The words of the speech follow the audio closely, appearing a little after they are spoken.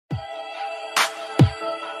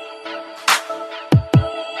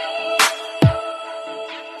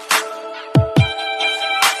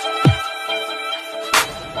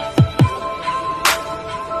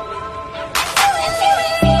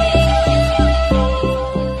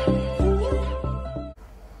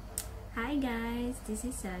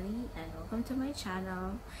this is Sally and welcome to my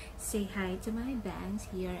channel. Say hi to my bangs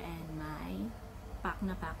here and my pack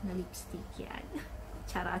na lipstick yan.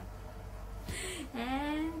 Charot.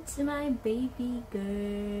 And to my baby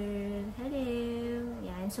girl. Hello.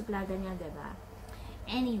 Yan, suplaga niya, diba?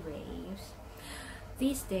 Anyways,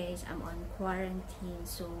 these days I'm on quarantine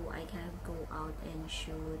so I can't go out and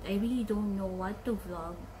shoot. I really don't know what to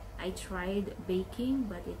vlog. I tried baking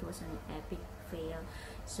but it was an epic fail,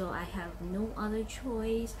 so I have no other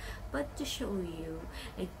choice but to show you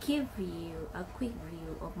and give you a quick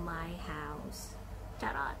view of my house.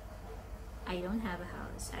 Charot! I don't have a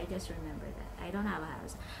house. I just remember that I don't have a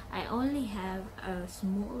house. I only have a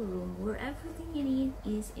small room where everything you need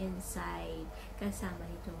is inside, kasama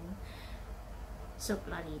nitong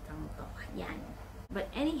suplanitang to. Yan. But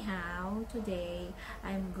anyhow, today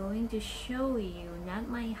I'm going to show you not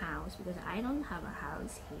my house because I don't have a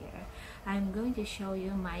house here. I'm going to show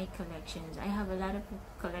you my collections. I have a lot of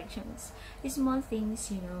collections. Small things,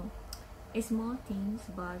 you know, small things,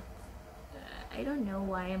 but I don't know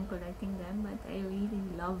why I'm collecting them, but I really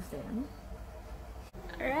love them.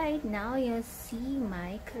 Alright, now you'll see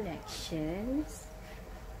my collections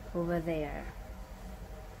over there.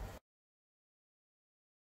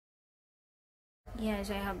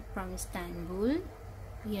 Yes, I have from Istanbul,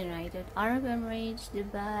 United Arab Emirates,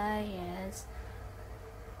 Dubai, yes.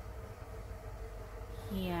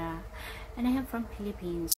 Yeah, and I have from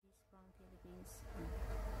Philippines.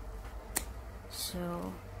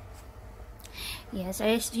 So, yes,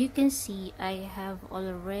 as you can see, I have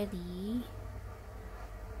already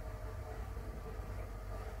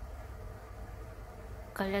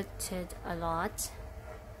collected a lot.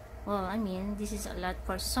 Well, I mean, this is a lot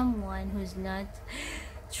for someone who's not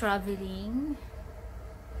traveling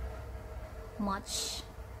much.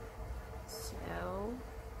 So,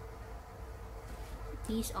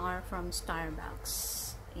 these are from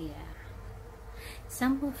Starbucks. Yeah.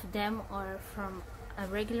 Some of them are from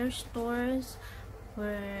regular stores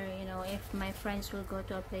where, you know, if my friends will go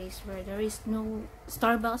to a place where there is no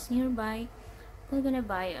Starbucks nearby, they're gonna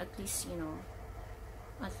buy at least, you know,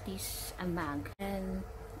 at least a mug. And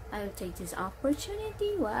I'll take this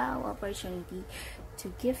opportunity, to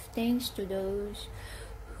give thanks to those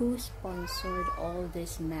who sponsored all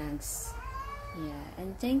these mags. Yeah,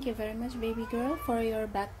 and thank you very much, baby girl, for your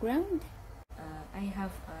background. I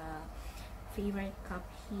have a favorite cup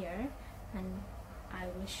here, and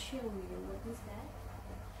I will show you what is that.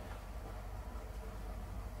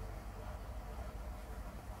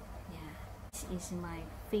 Yeah, this is my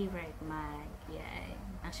favorite mag. Yeah,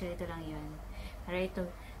 actually ito lang yun.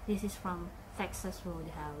 Pero this is from Texas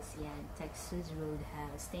Roadhouse. Yan, Texas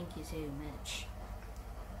Roadhouse. Thank you so much.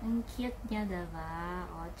 Ang cute niya, diba?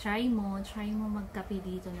 O, try mo magkape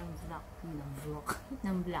dito ng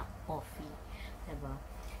black coffee. Diba?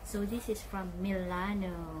 So, this is from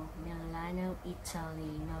Milano,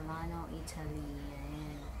 Italy.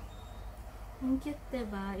 Ayan. Ang cute,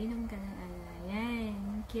 diba? Inom ka ng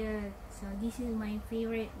Ayan, cute. So, this is my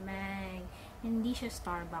favorite mag. Hindi siya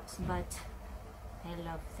Starbucks, but I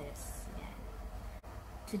love this. Yeah.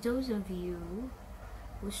 To those of you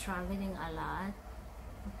who's traveling a lot,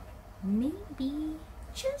 maybe,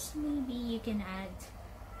 just maybe, you can add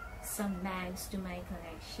some mags to my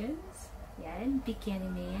collections. Yeah, bikini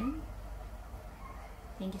man.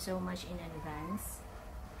 Thank you so much in advance.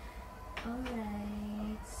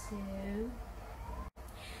 Alright, so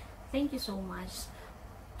thank you so much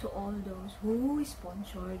to all those who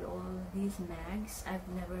sponsored all these mags. I've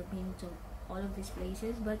never been to all of these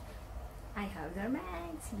places, but I have their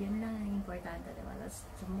mags. Yun lang ang importante, diba? That's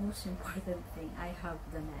the most important thing. I have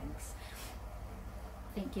the mags.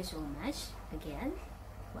 Thank you so much again.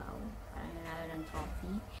 Wow, parang nanalo ng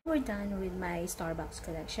trophy. We're done with my Starbucks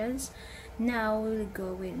collections. Now we'll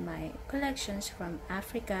go with my collections from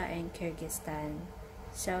Africa and Kyrgyzstan.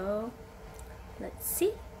 So let's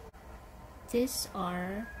see. These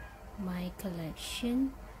are my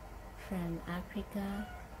collection from Africa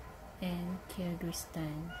and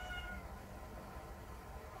Kyrgyzstan.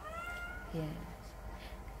 Yes,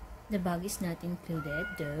 the bag is not included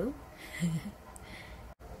though.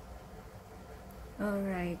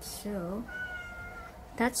 Alright, so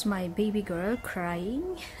that's my baby girl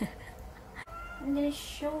crying. I'm gonna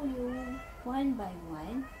show you one by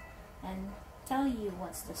one and tell you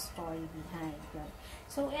what's the story behind, right?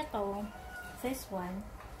 So ito, this one,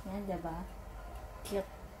 yan, diba? Cute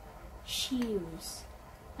shoes.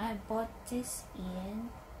 I bought this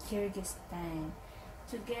in Kyrgyzstan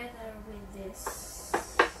together with this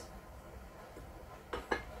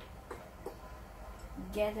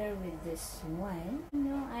one. You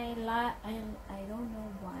know, I don't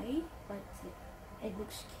know why, but It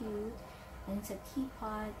looks cute, and it's a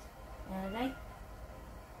teapot, and I like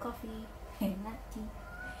coffee and not tea.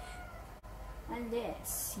 And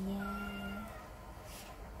this, yeah,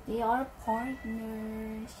 they are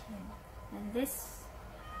partners, yeah. And this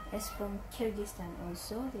is from Kyrgyzstan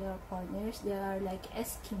also. They are partners. They are like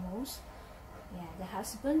Eskimos. Yeah, the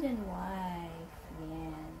husband and wife.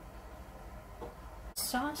 Yeah.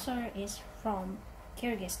 Saucer is from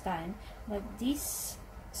Kyrgyzstan, but these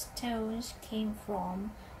stones came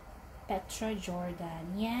from Petra,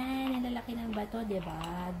 Jordan. Yan, ang lalaki ng bato,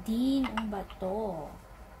 diba? Din ang bato.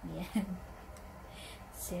 Yan.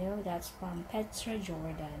 So, that's from Petra,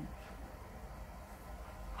 Jordan.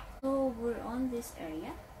 So, we're on this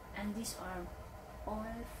area, and these are all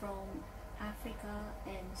from Africa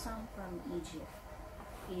and some from Egypt.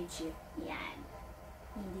 Egypt, yan.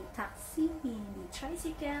 Hindi taxi, hindi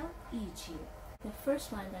tricycle, Egypt. The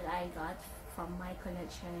first one that I got from my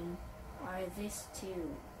collection are these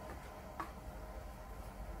two.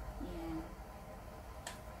 Yeah.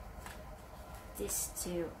 These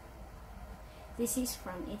two. This is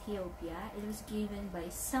from Ethiopia. It was given by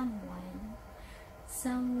someone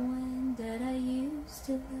that I used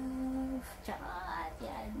to love. Charot!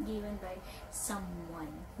 Yeah, given by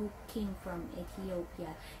someone who came from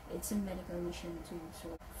Ethiopia. It's a medical mission too.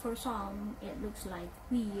 So for some, it looks like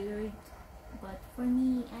weird, but for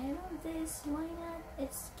me, I love this. Why not?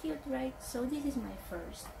 It's cute, right? So this is my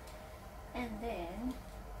first, and then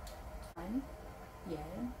one,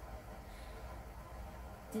 yeah.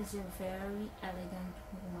 This is a very elegant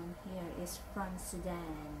woman here. Is from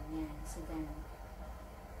Sudan. Yeah, Sudan.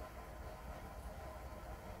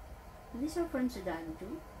 These are from Sudan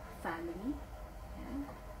too. Family. Yeah.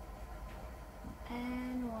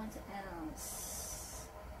 And what else?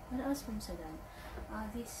 What else from Sudan?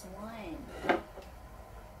 This one.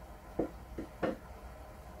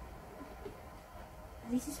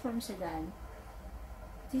 This is from Sudan.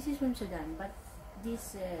 This is from Sudan, but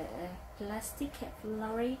this plastic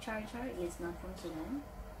flowery charger is not from Sudan.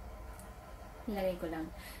 Ilagay ko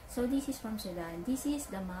lang. So this is from Sudan. This is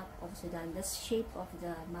the map of Sudan, the shape of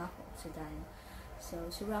the map of Sudan. So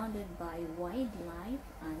surrounded by wildlife,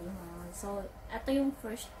 animals. So ito yung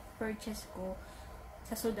first purchase ko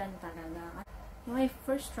sa Sudan talaga. My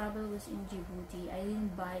first travel was in Djibouti. I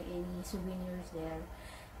didn't buy any souvenirs there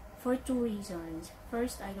for two reasons.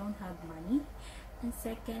 First, I don't have money. And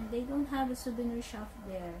second, they don't have a souvenir shop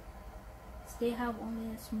there. So they have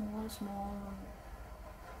only small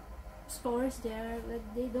stores there, but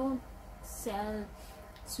they don't sell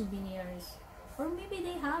souvenirs. Or maybe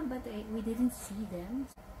they have, but we didn't see them.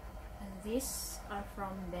 And these are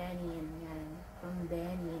from Benin. Yan, from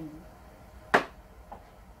Benin.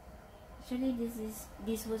 Actually,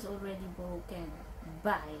 this was already broken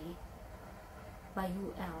by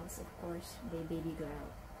who else? Of course, by baby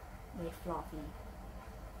girl, by Fluffy.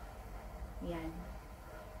 Yan.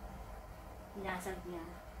 Inasag niya.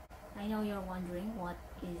 I know you're wondering what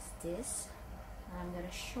is this. I'm gonna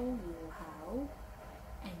show you how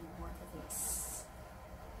and what it is.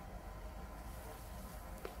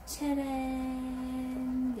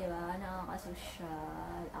 Tadaan! Diba?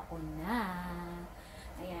 Nakakasosyal. Ako na.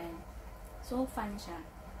 Ayan. So fun siya.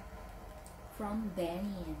 From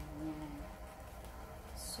Benin. Yan.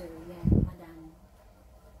 So, yan. Madam.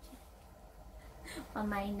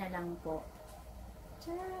 Pamain na lang po.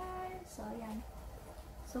 Char! So, yan.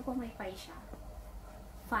 So, pumaypay siya.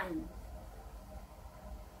 Fun.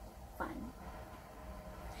 Fun.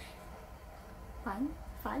 Fun?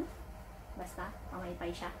 Fun? Basta,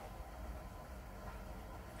 pamaypay siya.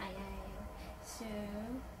 Ayan. So,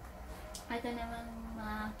 ito naman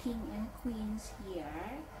mga king and queens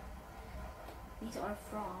here. These are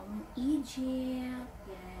from Egypt.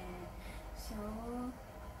 Yeah. So,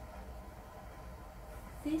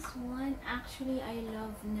 this one, actually, I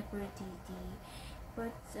love Nefertiti.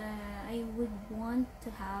 But I would want to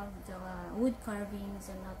have the wood carvings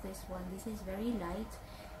and not this one. This is very light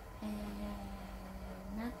and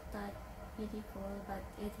not that beautiful, but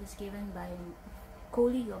it was given by a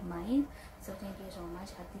colleague of mine. So thank you so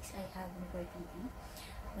much. At least I have Nefertiti.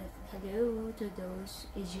 But hello to those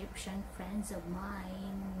Egyptian friends of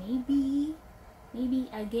mine. Maybe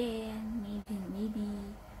again, maybe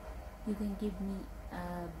you can give me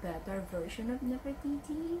a better version of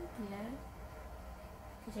Nefertiti. Yeah.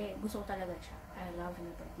 Kasi gusto ko talaga siya. I love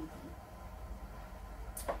Nefertiti.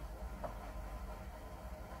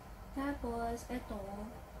 Tapos, ito,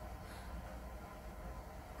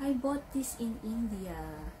 I bought this in India.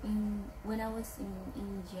 When I was in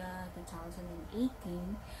India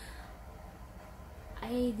 2018,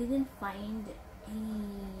 I didn't find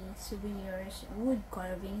any souvenirs, wood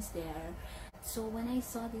carvings there. So when I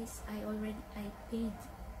saw this, I paid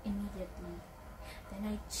immediately. Then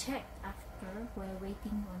I checked after while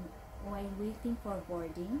waiting for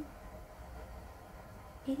boarding.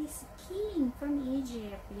 It is king from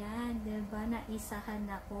Egypt. Yan, diba? Naisahan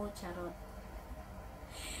ako, charot.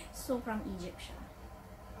 So from Egypt siya.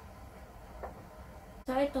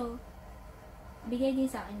 So ito, bigay din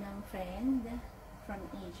sa akin ng friend from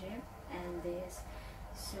Egypt. And this,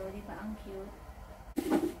 so diba ang cute?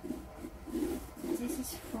 This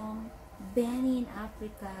is from Benin,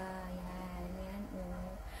 Africa. Yan, yan,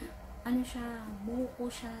 oh. Ano siya? Buko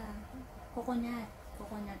siya. Coconut.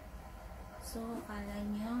 So, akala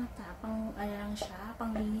nyo, pang, ano lang siya,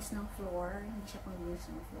 panglinis ng floor. Hindi siya panglinis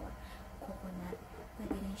ng floor. Coconut.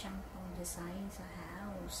 Pwede rin siyang pang design sa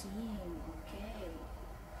housing. Okay.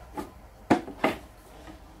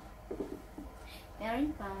 Meron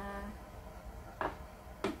pa.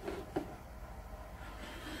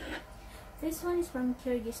 This one is from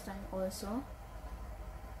Kyrgyzstan also.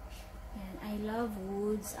 And I love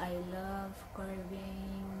woods. I love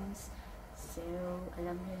carvings. So,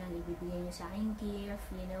 alam nyo lang, ibibigay nyo sa aking gift.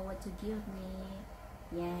 You know what to give me.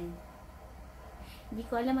 Yan. Hindi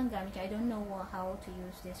ko alam ang gamit. I don't know how to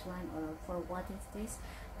use this one or for what is this.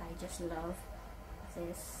 I just love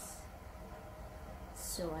this.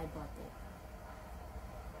 So, I bought it.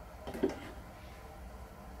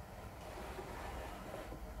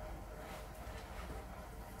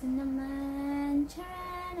 Ito naman.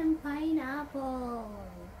 Charan! Ang pineapple!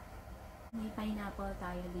 May pineapple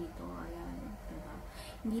tayo dito. Ayan. Diba?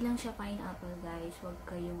 Hindi lang siya pineapple, guys. Huwag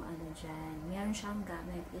kayong ano dyan. Meron siyang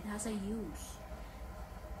gamit. It has a use.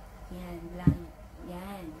 Yan. Lang.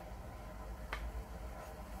 Yan.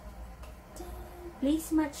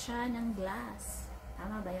 Placemat siya ng glass.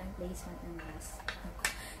 Tama ba yan? Placemat ng glass.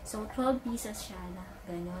 So, 12 pieces siya na.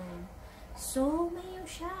 Ganon. So, mayo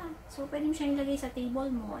siya. So, pwede mo siya ilagay sa table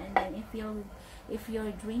mo. And then, if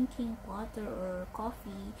you're drinking water or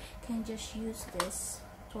coffee, can just use this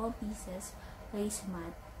 12 pieces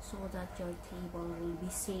placemat so that your table will be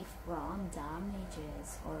safe from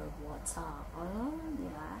damages or water. Oh, di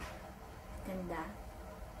ba? Ganda.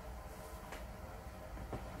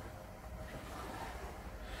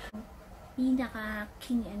 Pinaka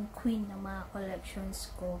king and queen ng mga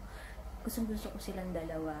collections ko. Gusto ko silang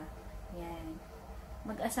dalawa. Yan.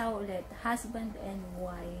 Mag-asawa ulit. Husband and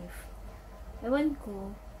wife. Ewan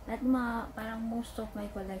ko. At parang most of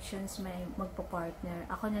my collections may magpa-partner.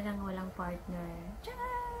 Ako na lang walang partner.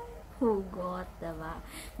 Tcharan! Hugot, diba?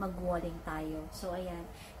 Mag-walling tayo. So, ayan.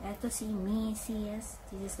 Ito si Mrs.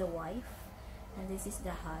 This is the wife. And this is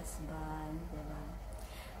the husband. Diba?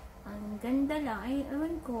 Ang ganda lang. Ay,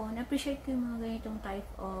 ewan ko. Na-appreciate ko yung mga ganitong type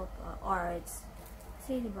of arts.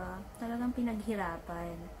 Kasi, diba? Talagang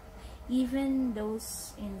pinaghirapan. Even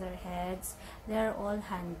those in their heads, they're all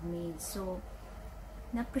handmade. So,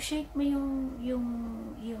 na-appreciate mo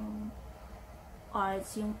yung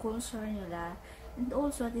arts, yung culture nila, and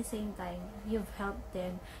also at the same time, you've helped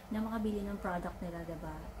them na makabili ng product nila,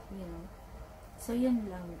 diba? You know? So,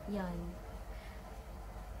 yun lang. Yan.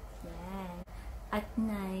 Yan. At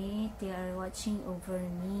night, they are watching over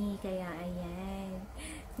me. Kaya, ayan.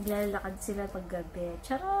 Naglalakad sila paggabi.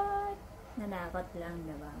 Charot! Nanakot lang,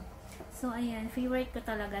 diba? So, ayan. Favorite ko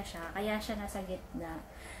talaga siya. Kaya siya nasa gitna.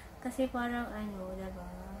 Kasi parang ano, diba?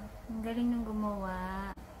 Ang galing ng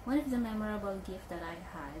gumawa. One of the memorable gift that I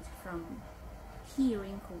had from here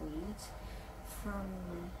in Kuwait,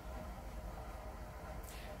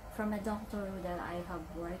 from a doctor that I have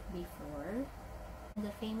worked before,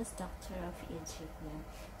 the famous doctor of Egypt. Yeah.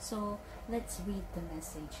 So, let's read the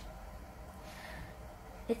message.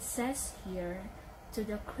 It says here, to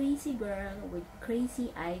the crazy girl with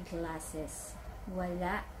crazy eyeglasses.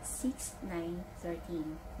 Wala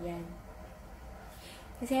 6-9-13. Yan.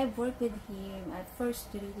 Kasi I've worked with him. At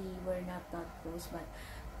first, really, we're not that close.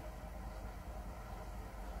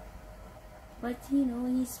 But you know,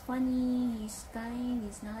 he's funny, he's kind,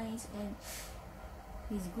 he's nice, and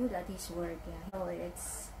he's good at his work. Yeah. So,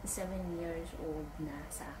 it's 7 years old na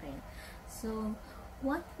sa akin. So,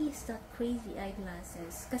 what is that crazy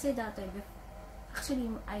eyeglasses? Kasi dati,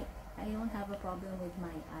 actually, I don't have a problem with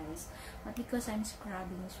my eyes, but because I'm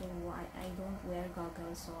scrubbing, so I don't wear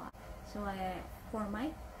goggles. So for my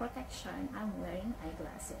protection, I'm wearing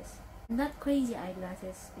eyeglasses. And that crazy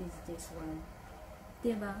eyeglasses is this one.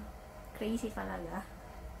 Diba? Crazy talaga.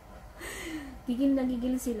 Gigil na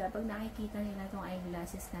gigil sila pag nakikita nila tong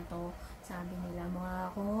eyeglasses na to. Sabi nila,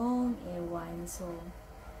 mga akong ewan. So,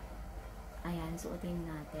 ayan, suotin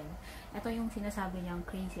natin. Ito yung sinasabi niyang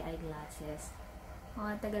crazy eyeglasses.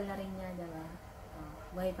 Tagal na rin niya, diba?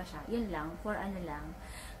 Buhay pa siya. Yun lang, for ano lang,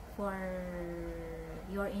 for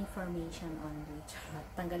your information only. Charot.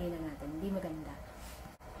 Tanggalin na natin. Hindi maganda.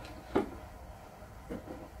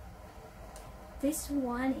 This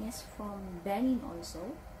one is from Benin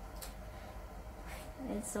also.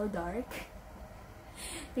 It's so dark.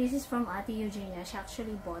 This is from Ate Eugenia. She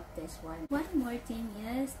actually bought this one. One more thing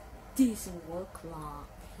is this wall clock.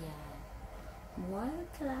 Yeah. Wall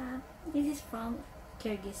clock. This is from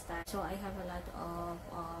Kyrgyzstan. So I have a lot of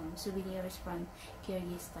souvenirs from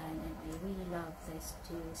Kyrgyzstan, and I really love this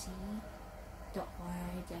too. See the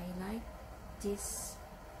art. I like this.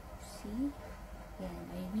 See? Yeah,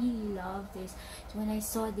 I really love this. So when I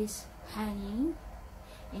saw this hanging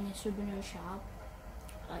in a souvenir shop,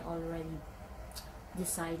 I already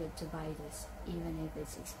decided to buy this, even if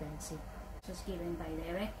it's expensive. It was given by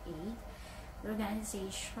Direct Aid, the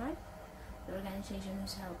organization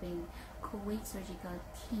who's helping Kuwait surgical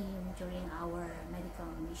team during our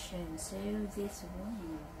medical mission. So this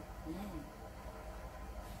one, yeah,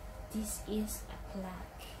 this is a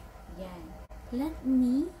plaque. Yeah, let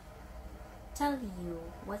me tell you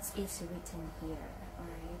what is written here.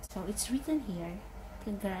 Alright, so it's written here,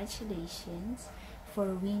 congratulations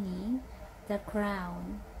for winning the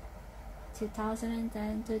crown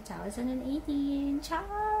 2010-2018. Char!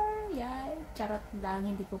 Yeah, charot lang,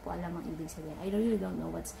 hindi ko po alam ang ibig sabihin. I really don't know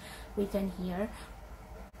what's written here.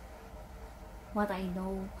 What I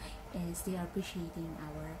know is they are appreciating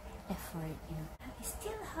our effort. You know, I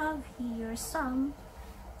still have here some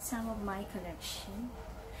of my collection.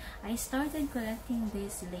 I started collecting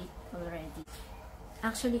this late already.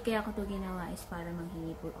 Actually, kaya ko to ginawa is para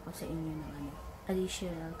manghingi po ako sa inyo ng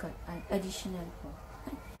additional po.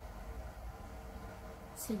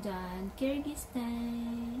 Sudan,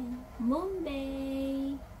 Kyrgyzstan,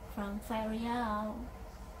 Mumbai, from Faryal,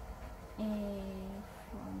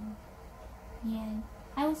 from, yan.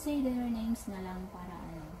 I will say their names na lang para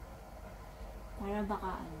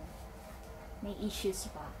baka may issues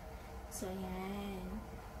pa. So, yan.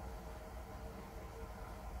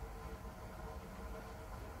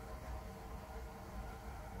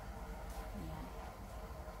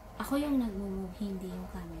 Ako yung nag-move, hindi yung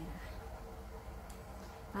camera.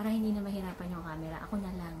 Para hindi na mahirapan yung camera, ako na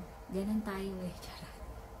lang. Ganun tayo eh.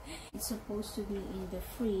 It's supposed to be in the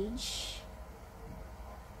fridge.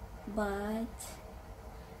 But,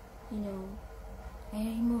 you know,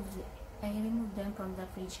 I removed them from the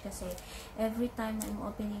fridge kasi every time I'm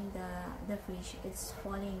opening the fridge, it's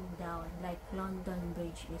falling down. Like London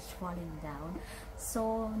Bridge is falling down.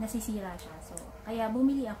 So, nasisira siya. So, kaya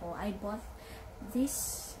bumili ako. I bought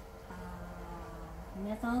this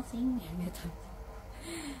metal thing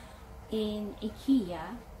in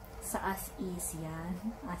IKEA sa As Is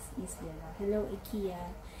yan. As Is yan. Hello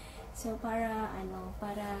IKEA. So para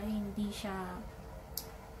hindi siya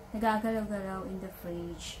nagagalaw-galaw in the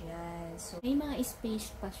fridge. Yan. So may mga space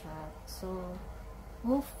pa siya. So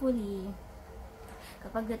hopefully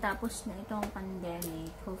kapag natapos na itong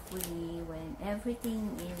pandemic, hopefully when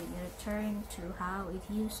everything is returned to how it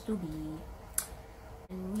used to be,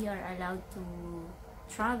 and we are allowed to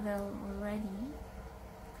travel already,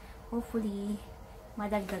 hopefully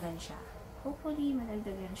madagdagan siya. Hopefully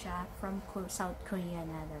madagdagan siya from South Korea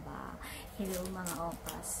na, diba? Hello mga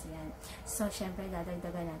opas, yan. So syempre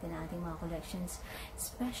dadagdagan natin ang ating mga collections,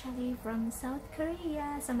 especially from South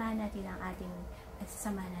Korea. Samahan natin ang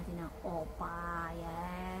opa,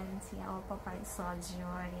 yan. Si Opa Park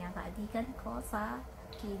Sojourn, yung kaadikan ko sa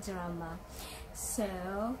K-drama. So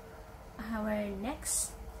our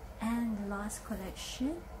next and last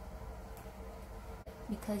collection,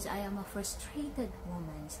 because I am a frustrated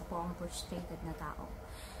woman, isa po akong frustrated na tao.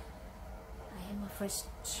 I am a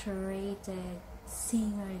frustrated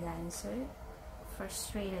singer-dancer,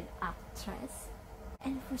 frustrated actress,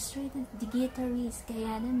 and frustrated guitarist.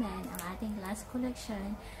 Kaya naman, ang ating last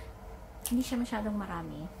collection, hindi siya masyadong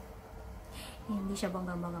marami. Hindi siya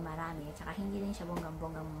bonggang-bonggang marami, tsaka hindi rin siya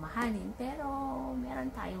bonggang-bonggang mahalin, pero meron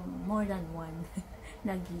tayong more than one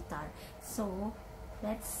na guitar. So,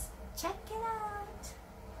 let's check it out!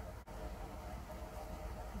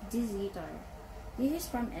 This guitar, this is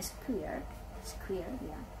from Square,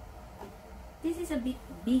 yeah. This is a bit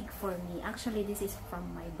big for me. Actually, this is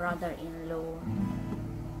from my brother-in-law.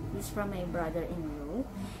 This is from my brother-in-law,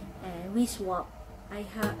 and we swap.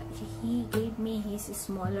 He gave me his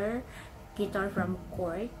smaller guitar from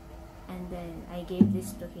court, and then I gave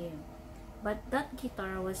this to him. But that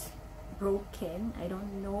guitar was broken. I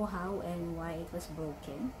don't know how and why it was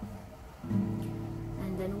broken.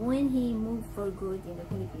 And then when he moved for good in the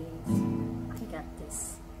Philippines, I got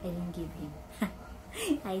this. I didn't give him.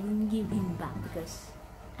 I didn't give him back because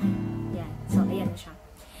yeah. So ayan na siya.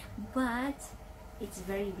 But it's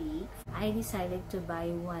very big. I decided to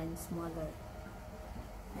buy one smaller,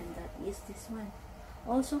 and that is this one.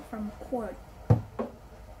 Also from Court.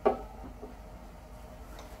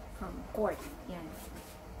 Yan.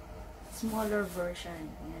 Smaller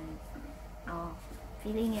version. Yan. Oh,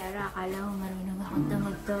 feeling ni Ara, akala mo marunong akong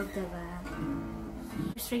tumagtog, diba?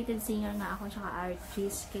 Frustrated singer nga ako, tsaka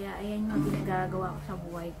artist, kaya ayan yung ginagagawa ko sa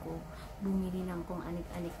buhay ko. Bumili ng kung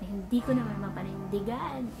anik-anik na hindi ko naman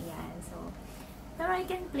mapanindigan. Ayan, so, pero I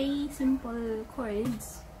can play simple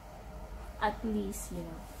chords. At least, you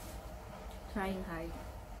know, trying hard.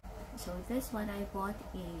 So, this one I bought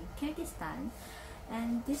in Kyrgyzstan.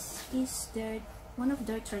 And this is one of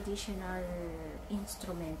their traditional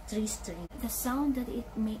instrument, 3-string. The sound that it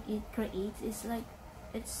creates is like,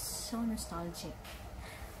 it's so nostalgic.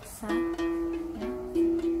 So, yeah.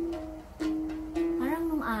 Parang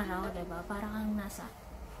nung araw, diba? Parang kang nasa,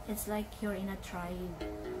 it's like you're in a tribe.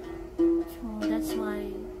 So, that's why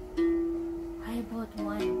I bought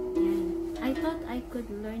one. Yan. I thought I could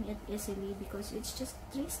learn it easily because it's just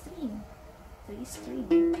 3-string. 3-string.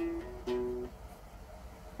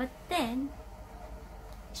 But then,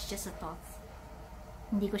 it's just a thought.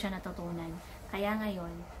 Hindi ko siya natutunan. Kaya ngayon,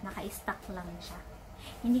 naka-stuck lang siya.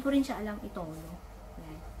 Hindi ko rin siya alam itono.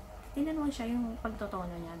 Yan. Tingnan mo siya, yung pagtotono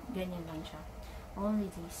niya. Ganyan lang siya. Only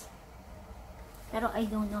this. Pero I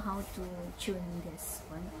don't know how to tune this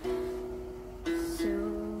one. So,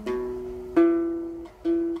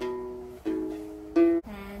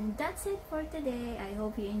 and that's it for today. I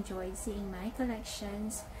hope you enjoyed seeing my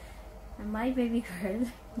collections. My baby girl.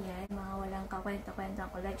 Yan, mga walang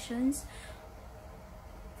kakwenta-kwentang collections.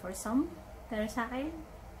 For some. Pero sa akin,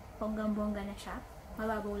 bonggang-bongga na siya.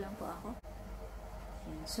 Mababaw lang po ako.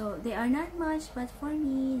 Yan. So, they are not much, but for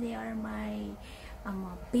me, they are my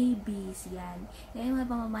babies. Yan. Yan yung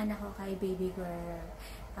mapamamana ko kay baby girl.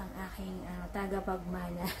 Ang aking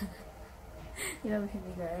tagapagmana. Di ba,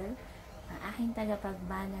 baby girl? Ang aking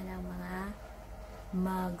tagapagmana ng mga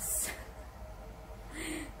mugs.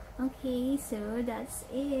 Okay, so that's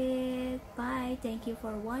it. Bye. Thank you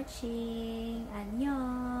for watching.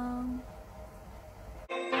 Annyeong.